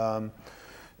expression,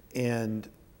 and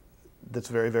that's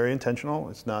very, very intentional.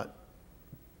 It's not,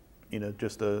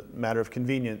 just a matter of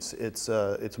convenience. It's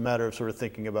a matter of sort of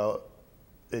thinking about.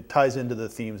 It ties into the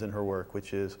themes in her work,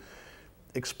 which is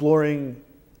exploring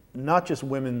not just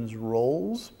women's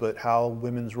roles, but how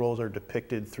women's roles are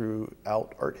depicted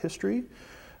throughout art history,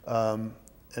 and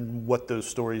what those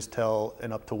stories tell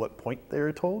and up to what point they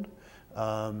are told.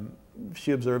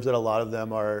 She observes that a lot of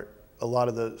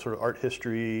the sort of art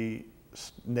history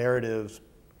narratives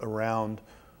around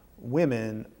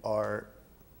women are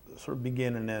sort of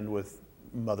begin and end with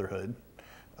motherhood,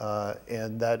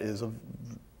 and that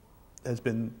has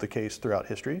been the case throughout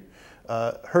history.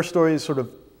 Her stories sort of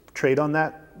trade on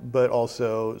that, but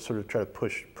also sort of try to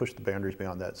push the boundaries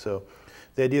beyond that. So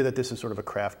the idea that this is sort of a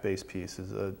craft-based piece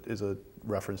is a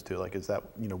reference to, like, is that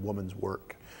woman's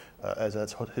work as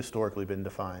that's historically been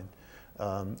defined.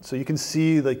 So you can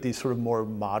see like these sort of more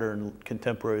modern,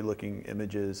 contemporary-looking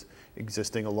images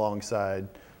existing alongside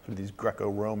sort of these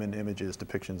Greco-Roman images,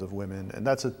 depictions of women, and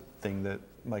that's a thing that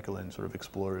Michaelin sort of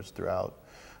explores throughout.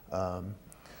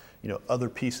 Other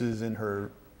pieces in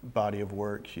her body of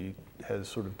work, she has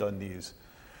sort of done these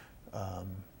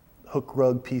hook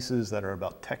rug pieces that are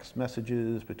about text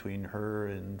messages between her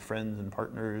and friends and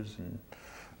partners,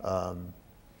 and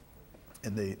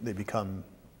they become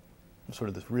sort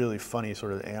of this really funny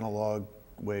sort of analog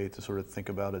way to sort of think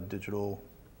about a digital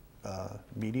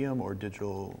medium or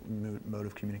digital mode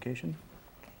of communication.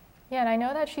 Yeah, and I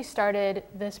know that she started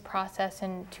this process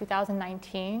in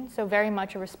 2019, so very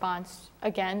much a response,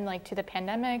 again, like to the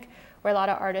pandemic, where a lot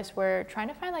of artists were trying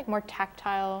to find like more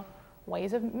tactile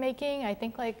ways of making. I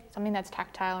think like something that's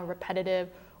tactile and repetitive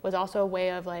was also a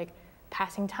way of like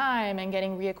passing time and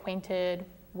getting reacquainted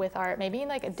with art, maybe in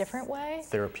like a different way.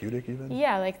 Therapeutic even?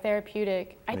 Yeah, like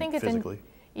therapeutic. I think it's physically.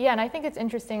 Yeah, and I think it's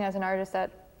interesting as an artist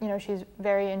that, she's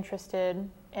very interested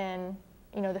in,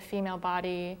 the female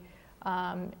body,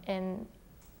 in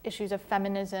issues of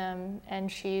feminism,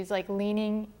 and she's like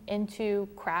leaning into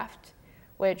craft,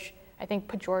 which I think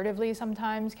pejoratively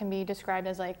sometimes can be described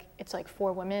as like, it's like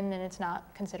for women and it's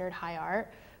not considered high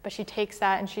art, but she takes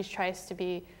that and she tries to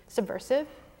be subversive.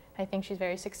 I think she's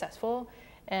very successful,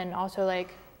 and also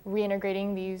like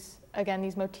reintegrating these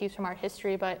motifs from art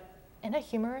history, but in a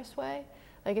humorous way.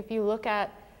 Like if you look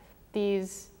at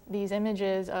these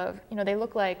images of, they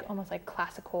look like almost like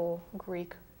classical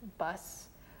Greek busts.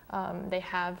 They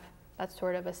have that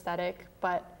sort of aesthetic,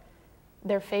 but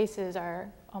their faces are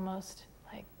almost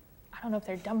like, I don't know if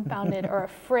they're dumbfounded or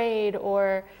afraid,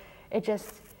 or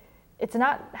it's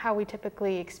not how we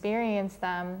typically experience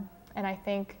them. And I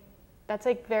think that's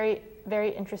like very,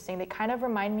 very interesting. They kind of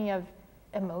remind me of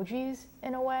emojis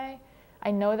in a way.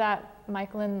 I know that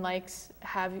Michaelin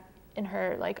have in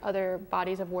her like other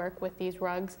bodies of work with these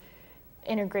rugs,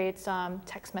 integrates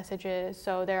text messages,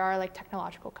 so there are like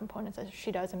technological components that she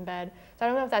does embed. So I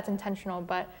don't know if that's intentional,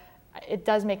 but it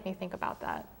does make me think about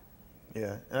that.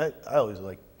 Yeah, and I always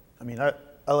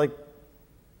I like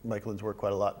Michaelin's work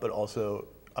quite a lot, but also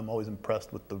I'm always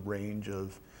impressed with the range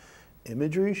of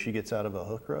imagery she gets out of a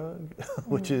hook rug,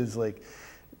 which is like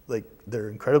they're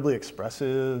incredibly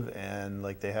expressive, and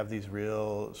like they have these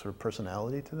real sort of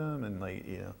personality to them, and like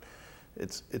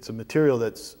it's a material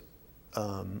that's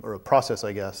or a process,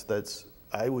 I guess, that's,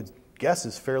 I would guess,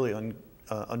 is fairly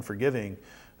unforgiving,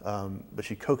 but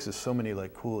she coaxes so many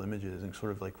like cool images and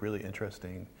sort of like really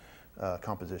interesting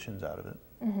compositions out of it.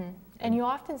 Mm-hmm. And you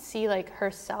often see like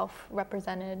herself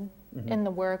represented in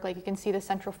the work. Like you can see the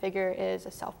central figure is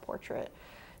a self-portrait.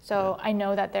 So I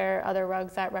know that there are other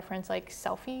rugs that reference like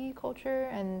selfie culture,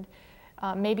 and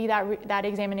maybe that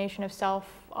examination of self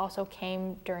also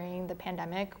came during the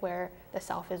pandemic where the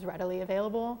self is readily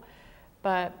available.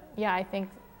 But yeah, I think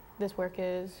this work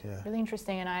is really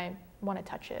interesting, and I want to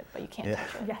touch it, but you can't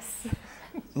touch it. Yes.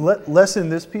 Less in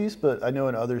this piece, but I know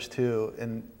in others too,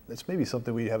 and it's maybe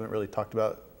something we haven't really talked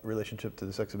about relationship to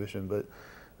this exhibition, but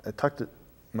I talked to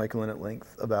Michael at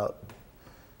length about,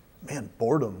 man,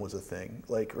 boredom was a thing,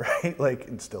 like, right? Like,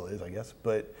 and still is, I guess,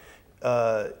 but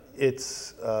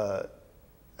it's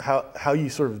how you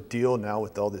sort of deal now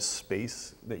with all this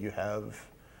space that you have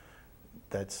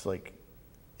that's like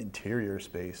interior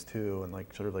space too, and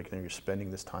like sort of like you're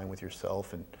spending this time with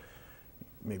yourself and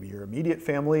maybe your immediate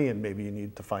family, and maybe you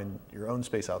need to find your own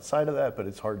space outside of that, but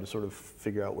it's hard to sort of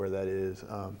figure out where that is.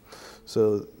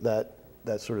 So that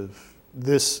sort of,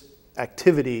 this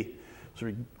activity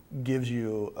sort of gives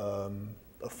you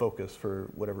a focus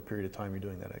for whatever period of time you're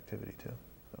doing that activity too.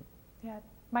 So. Yeah,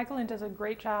 Michael does a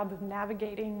great job of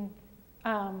navigating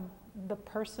the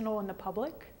personal and the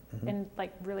public, and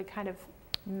like really kind of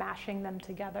mashing them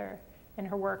together in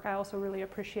her work. I also really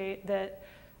appreciate that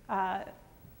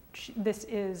this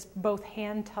is both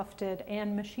hand tufted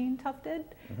and machine tufted.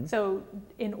 So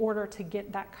in order to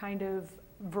get that kind of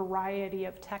variety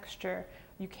of texture,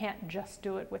 you can't just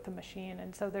do it with a machine.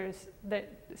 And so there's that,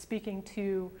 speaking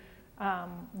to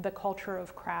the culture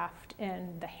of craft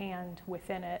and the hand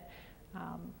within it,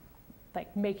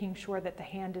 like making sure that the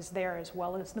hand is there as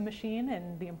well as the machine,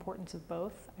 and the importance of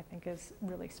both, I think is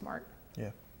really smart.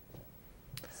 Yeah.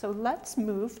 So let's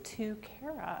move to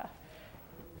Kara.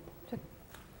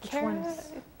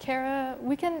 Kara,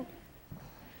 we can,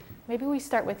 maybe we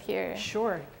start with here.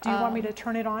 Sure. Do you want me to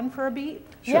turn it on for a beat?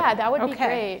 Sure. Yeah, that would be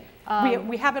great.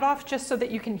 We have it off just so that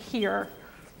you can hear.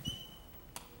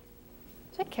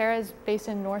 So Kara is based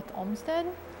in North Olmsted,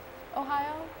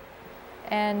 Ohio.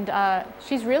 And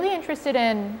she's really interested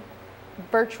in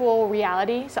virtual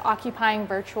reality, so occupying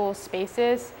virtual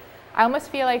spaces. I almost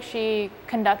feel like she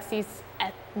conducts these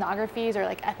ethnographies or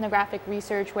like ethnographic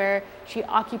research where she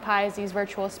occupies these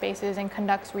virtual spaces and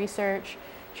conducts research.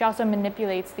 She also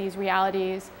manipulates these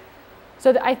realities.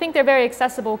 So I think they're very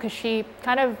accessible because she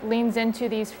kind of leans into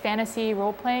these fantasy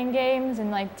role-playing games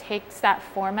and like takes that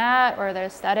format or the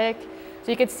aesthetic.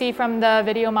 So you could see from the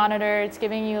video monitor, it's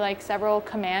giving you like several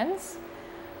commands.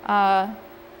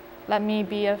 Let me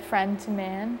be a friend to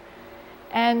man.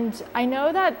 And I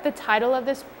know that the title of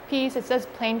this piece, it says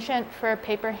plainchant for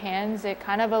paper hands. It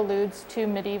kind of alludes to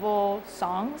medieval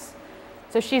songs.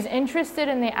 So she's interested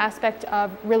in the aspect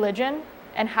of religion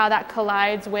and how that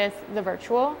collides with the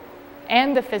virtual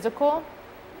and the physical.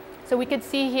 So we could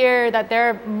see here that there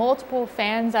are multiple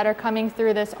fans that are coming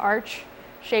through this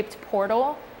arch-shaped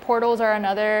portal. Portals are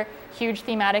another huge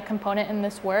thematic component in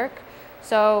this work.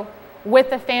 So with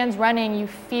the fans running, you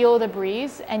feel the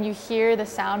breeze and you hear the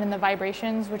sound and the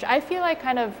vibrations, which I feel like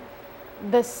kind of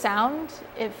the sound,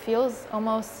 it feels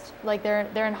almost like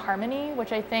they're in harmony,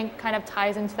 which I think kind of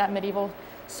ties into that medieval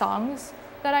songs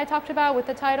that I talked about with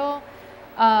the title.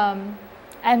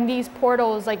 And these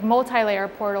portals, like multi-layer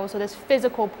portals, so this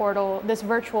physical portal, this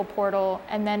virtual portal,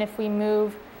 and then if we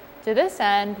move to this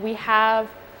end, we have,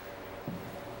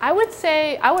 I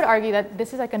would argue that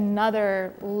this is like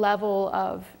another level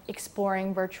of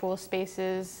exploring virtual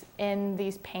spaces in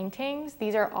these paintings.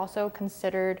 These are also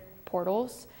considered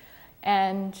portals.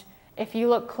 And if you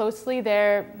look closely,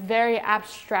 they're very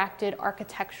abstracted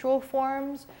architectural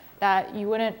forms that you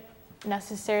wouldn't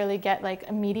necessarily get like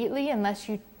immediately unless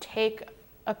you take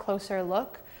a closer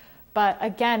look. But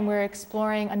again, we're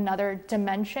exploring another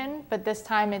dimension, but this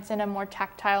time it's in a more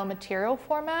tactile material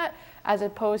format as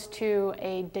opposed to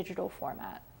a digital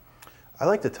format. I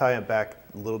like to tie it back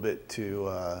a little bit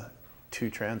to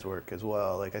trans work as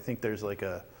well. Like I think there's like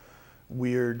a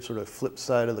weird sort of flip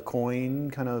side of the coin,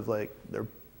 kind of like they're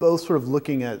both sort of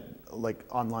looking at like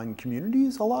online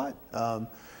communities a lot,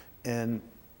 and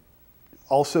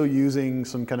also using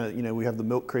some kind of, we have the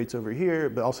milk crates over here,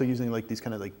 but also using like these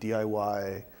kind of like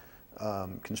DIY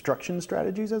construction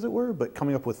strategies, as it were, but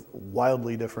coming up with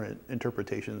wildly different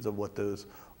interpretations of what those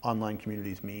online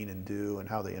communities mean and do and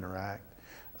how they interact,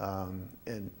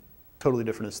 and totally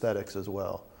different aesthetics as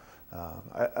well.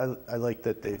 I like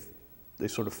that they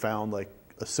sort of found like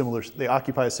they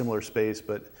occupy a similar space,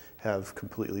 but have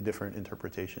completely different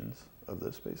interpretations of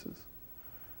those spaces.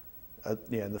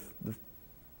 Yeah, and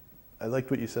I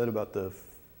liked what you said about the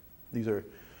these are,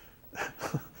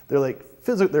 they're like,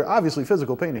 they're obviously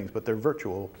physical paintings, but they're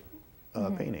virtual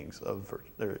paintings of,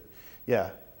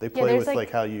 they play with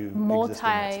like how you exist in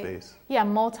that space. Yeah,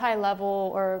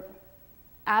 multi-level or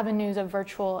avenues of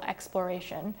virtual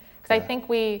exploration. Because I think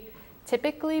we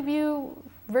typically view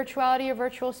virtuality or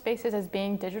virtual spaces as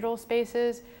being digital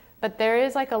spaces, but there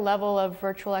is like a level of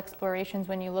virtual explorations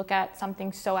when you look at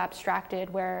something so abstracted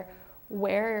where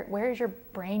is your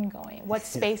brain going? What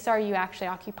space are you actually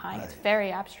occupying? Right. It's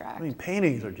very abstract. I mean,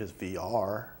 paintings are just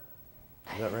VR.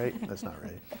 Is that right? That's not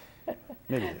right.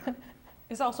 Maybe they are.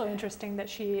 It's also interesting that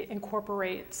she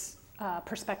incorporates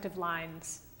perspective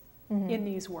lines in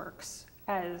these works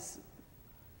as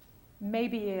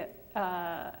maybe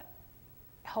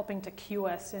helping to cue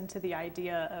us into the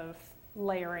idea of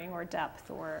layering or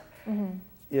depth or...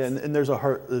 Yeah, and there's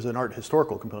an art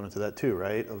historical component to that too,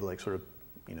 right? Of like sort of,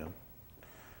 you know,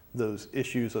 those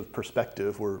issues of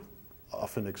perspective were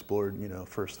often explored, you know,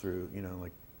 first through, you know,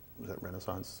 like, was that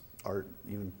Renaissance art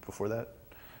even before that?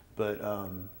 But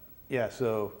yeah,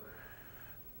 so,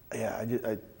 yeah,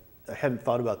 I hadn't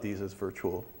thought about these as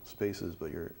virtual spaces,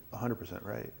 but you're 100%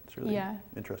 right. It's really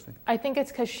interesting. I think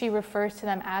it's because she refers to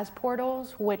them as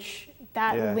portals, which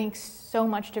that links so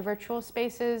much to virtual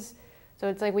spaces. So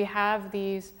it's like we have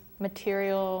these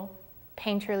material,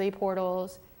 painterly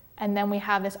portals, and then we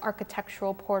have this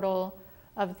architectural portal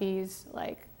of these,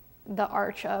 like the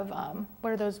arch of, what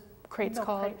are those crates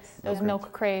called? Those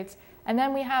milk crates. And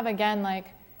then we have, again, like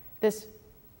this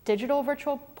digital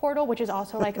virtual portal, which is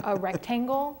also like a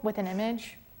rectangle with an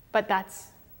image, but that's,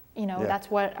 you know, that's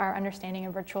what our understanding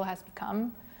of virtual has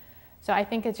become. So I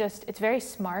think it's very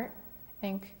smart. I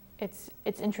think it's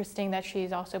interesting that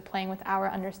she's also playing with our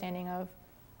understanding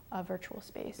of virtual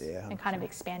space and kind of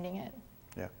expanding it.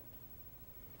 Yeah.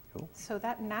 Cool. So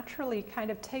that naturally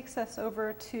kind of takes us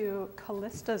over to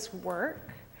Callista's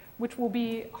work, which will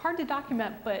be hard to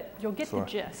document, but you'll get the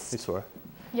gist. Hey, Sso-Rha.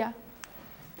 Yeah.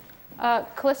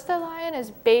 Callista Lion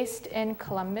is based in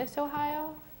Columbus,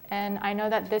 Ohio, and I know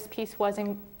that this piece was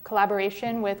in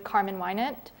collaboration with Carmen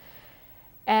Wynant,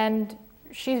 and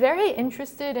she's very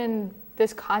interested in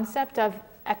this concept of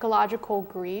ecological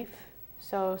grief,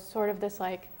 so sort of this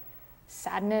like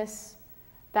sadness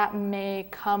that may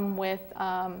come with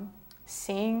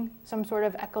seeing some sort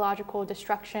of ecological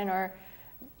destruction or,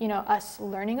 you know, us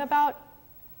learning about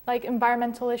like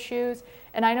environmental issues.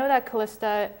 And I know that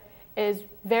Callista is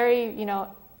very, you know,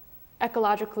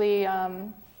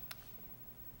 ecologically,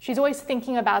 she's always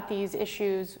thinking about these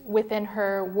issues within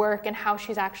her work and how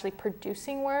she's actually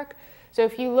producing work. So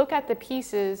if you look at the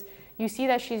pieces, you see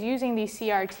that she's using these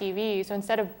CRTVs. So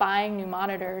instead of buying new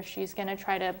monitors, she's gonna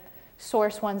try to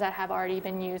source ones that have already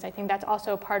been used. I think that's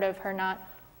also part of her not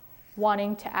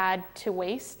wanting to add to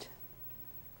waste.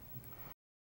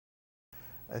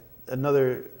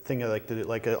 Another thing I like to do,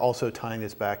 like also tying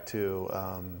this back to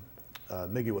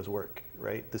Miguel's work,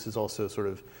 right? This is also sort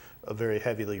of a very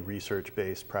heavily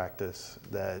research-based practice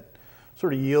that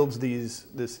sort of yields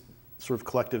this sort of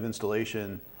collective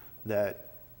installation that,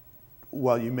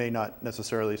 while you may not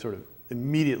necessarily sort of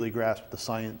immediately grasp the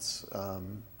science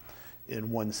in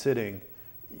one sitting,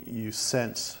 you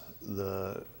sense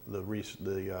the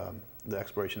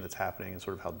exploration that's happening and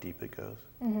sort of how deep it goes.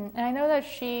 And I know that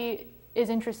she is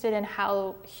interested in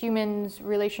how humans'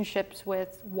 relationships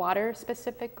with water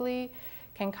specifically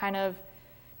can kind of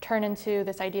turn into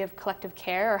this idea of collective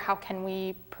care, or how can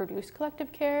we produce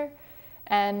collective care.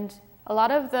 And a lot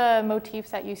of the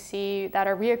motifs that you see that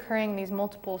are reoccurring in these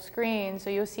multiple screens, so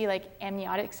you'll see like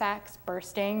amniotic sacs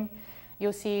bursting,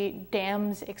 you'll see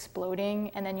dams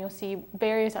exploding, and then you'll see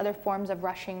various other forms of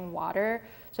rushing water.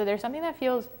 So there's something that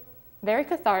feels very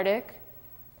cathartic,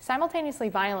 simultaneously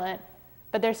violent,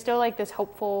 but there's still like this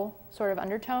hopeful sort of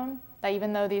undertone that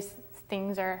even though these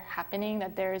things are happening,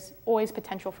 that there's always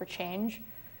potential for change,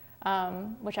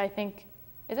 which I think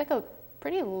is like a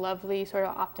pretty lovely sort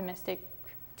of optimistic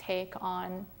take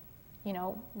on, you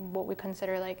know, what we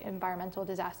consider like environmental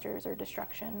disasters or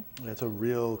destruction. It's a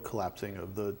real collapsing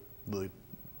of the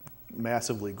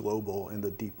massively global and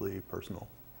the deeply personal.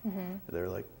 They're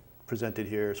like presented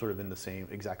here sort of in the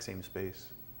exact same space.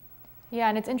 Yeah,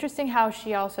 and it's interesting how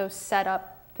she also set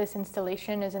up this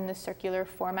installation is in this circular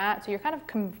format. So you're kind of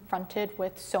confronted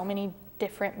with so many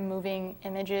different moving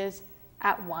images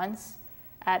at once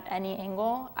at any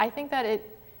angle. I think that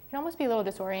it can almost be a little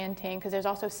disorienting because there's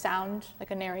also sound,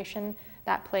 like a narration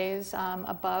that plays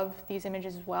above these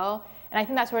images as well. And I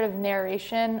think that sort of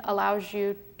narration allows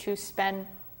you to spend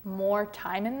more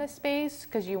time in this space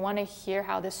because you want to hear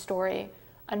how this story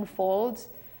unfolds.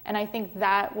 And I think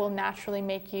that will naturally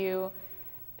make you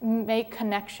make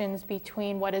connections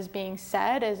between what is being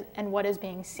said and what is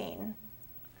being seen.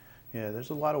 Yeah, there's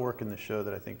a lot of work in the show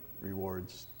that I think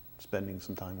rewards spending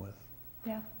some time with.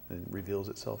 Yeah. And reveals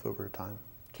itself over time.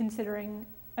 Considering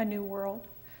a new world.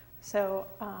 So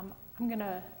I'm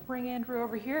gonna bring Andrew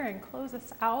over here and close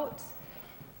us out.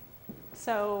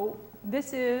 So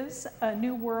this is A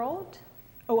New World,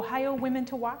 Ohio Women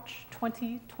to Watch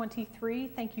 2023.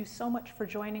 Thank you so much for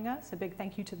joining us. A big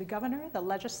thank you to the governor, the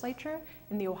legislature,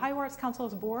 and the Ohio Arts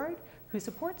Council's board, who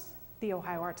supports the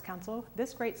Ohio Arts Council,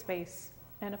 this great space,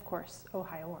 and of course,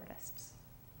 Ohio artists.